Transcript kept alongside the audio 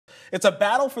It's a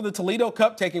battle for the Toledo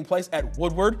Cup taking place at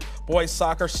Woodward. Boys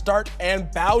soccer, Start and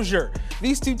Bowsher.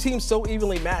 These two teams so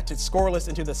evenly matched, it's scoreless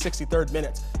into the 63rd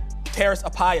minute. Terrace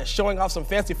Apaya showing off some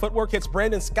fancy footwork, hits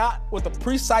Brandon Scott with a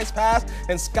precise pass,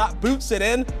 and Scott boots it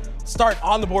in. Start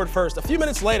on the board first. A few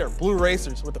minutes later, Blue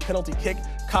Racers with a penalty kick.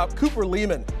 Cooper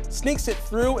Lehman sneaks it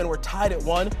through, and we're tied at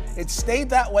 1. It stayed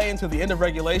that way until the end of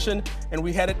regulation, and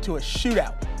we headed to a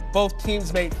shootout. Both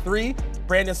teams made 3.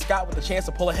 Brandon Scott with a chance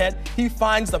to pull ahead. He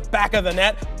finds the back of the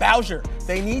net. Bowsher,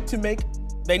 they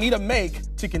need a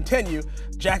make to continue.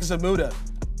 Jack Zamuda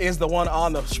is the one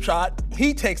on the shot.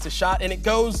 He takes the shot, and it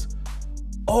goes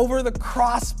over the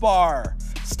crossbar.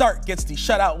 Start gets the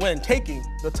shutout win, taking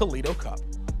the Toledo Cup.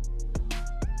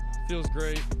 Feels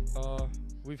great.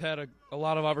 We've had a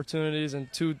lot of opportunities and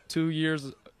two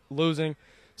years losing,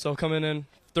 so coming in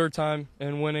third time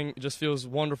and winning just feels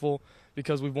wonderful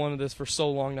because we've wanted this for so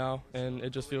long now, and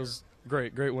it just feels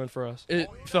great win for us. It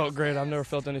felt great. I've never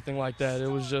felt anything like that. It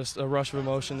was just a rush of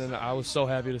emotion, and I was so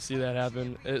happy to see that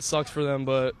happen. It sucks for them,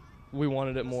 but we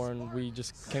wanted it more, and we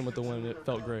just came with the win. It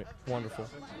felt great, wonderful.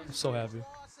 I'm so happy.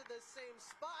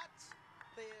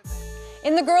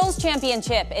 In the girls'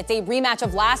 championship, it's a rematch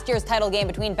of last year's title game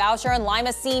between Bowsher and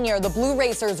Lima Senior. The Blue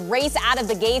Racers race out of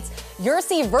the gates.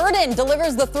 Yursi Verdon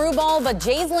delivers the through ball, but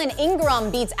Jaislyn Ingram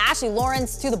beats Ashley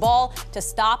Lawrence to the ball to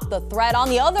stop the threat. On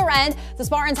the other end, the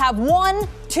Spartans have 1,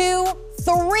 2,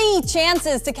 3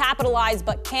 chances to capitalize,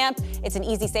 but can't. It's an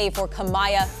easy save for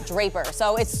Kamaya Draper.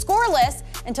 So it's scoreless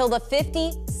until the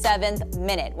 57th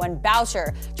minute when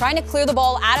Bowsher trying to clear the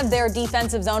ball out of their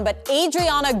defensive zone, but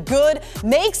Adriana Good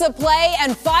makes a play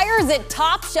and fires it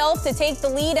top shelf to take the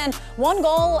lead, and 1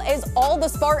 goal is all the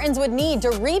Spartans would need to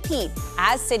repeat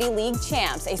as City League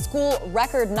champs. A school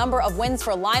record number of wins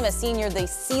for Lima Senior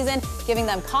this season, giving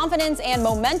them confidence and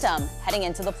momentum heading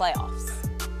into the playoffs.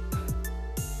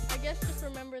 I guess just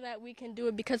remember that we can do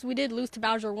it because we did lose to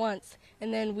Bowsher once,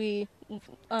 and then we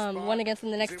won against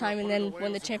them the next time and then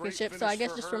won the championship. So I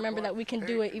guess just remember that we can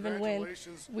do it even when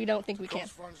we don't think we can.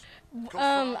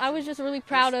 I was just really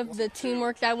proud of the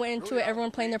teamwork that went into it, everyone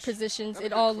playing their positions.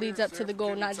 It all leads up to the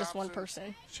goal, not just one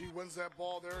person.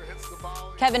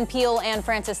 Kevin Peel and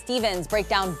Francis Stevens break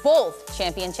down both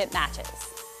championship matches.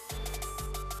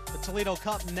 The Toledo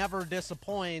Cup never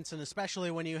disappoints, and especially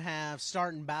when you have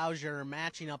Start and Bowsher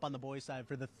matching up on the boys' side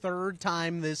for the 3rd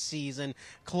time this season.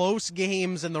 Close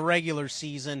games in the regular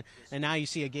season, and now you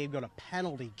see a game go to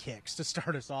penalty kicks to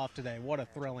start us off today. What a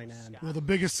thrilling end. Well, the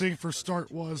biggest thing for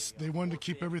Start was they wanted to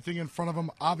keep everything in front of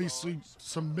them. Obviously,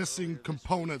 some missing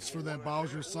components for that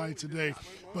Bowsher side today,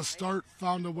 but Start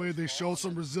found a way. They showed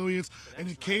some resilience, and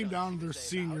it came down to their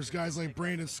seniors, guys like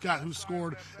Brandon Scott, who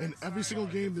scored in every single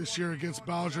game this year against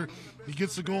Bowsher. He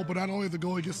gets the goal, but not only the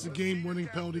goal, he gets the game-winning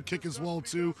penalty kick as well,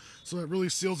 too. So it really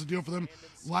seals the deal for them.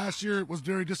 Last year, it was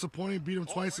very disappointing. Beat them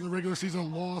twice in the regular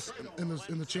season, lost in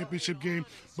the championship game,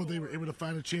 but they were able to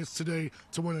find a chance today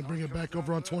to win and bring it back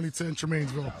over on 2010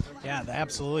 Tremainsville. Yeah,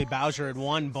 absolutely. Bowsher had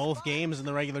won both games in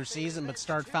the regular season, but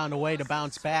Start found a way to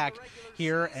bounce back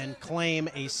here and claim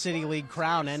a City League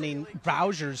crown, ending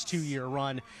Bowsher's 2-year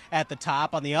run at the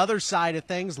top. On the other side of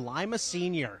things, Lima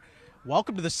Senior.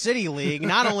 Welcome to the City League.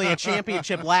 Not only a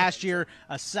championship last year,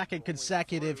 a 2nd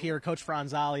consecutive here. Coach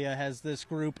Franzalia has this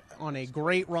group on a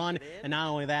great run, and not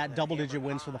only that, double-digit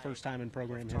wins for the first time in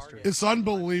program history. It's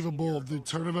unbelievable the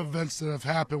turn of events that have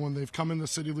happened when they've come in the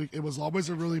City League. It was always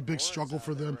a really big struggle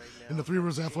for them in the Three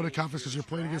Rivers Athletic Conference because you're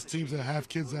playing against teams that have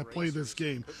kids that play this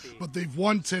game. But they've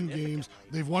won 10 games.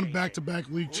 They've won back-to-back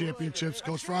league championships.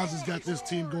 Coach Franz has got this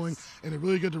team going in a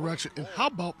really good direction. And how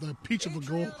about the peach of a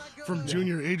goal from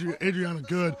junior Adriana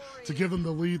Good to give them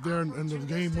the lead there and the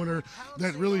game winner?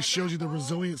 That really shows you the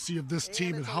resiliency of this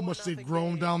team and how much they've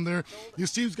grown down there.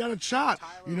 These teams got a shot.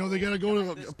 You know, they got to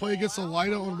go to play against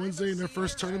Toledo on Wednesday in their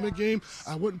first tournament game.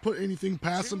 I wouldn't put anything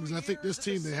past them because I think this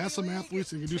team, they have some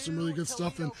athletes and can do some really good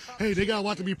stuff. And, hey, they got a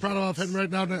lot to be proud of heading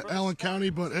right now to Allen County.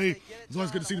 But, hey, it's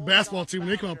always good to see the basketball team when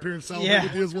they come up here and celebrate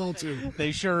with you as well, too.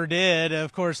 They sure did.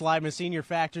 Of course, Lima Senior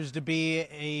factors to be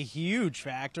a huge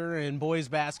factor in boys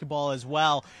basketball as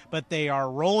well. But they are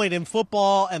rolling in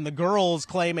football, and the girls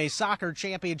claim a soccer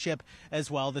championship as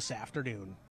well this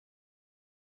afternoon.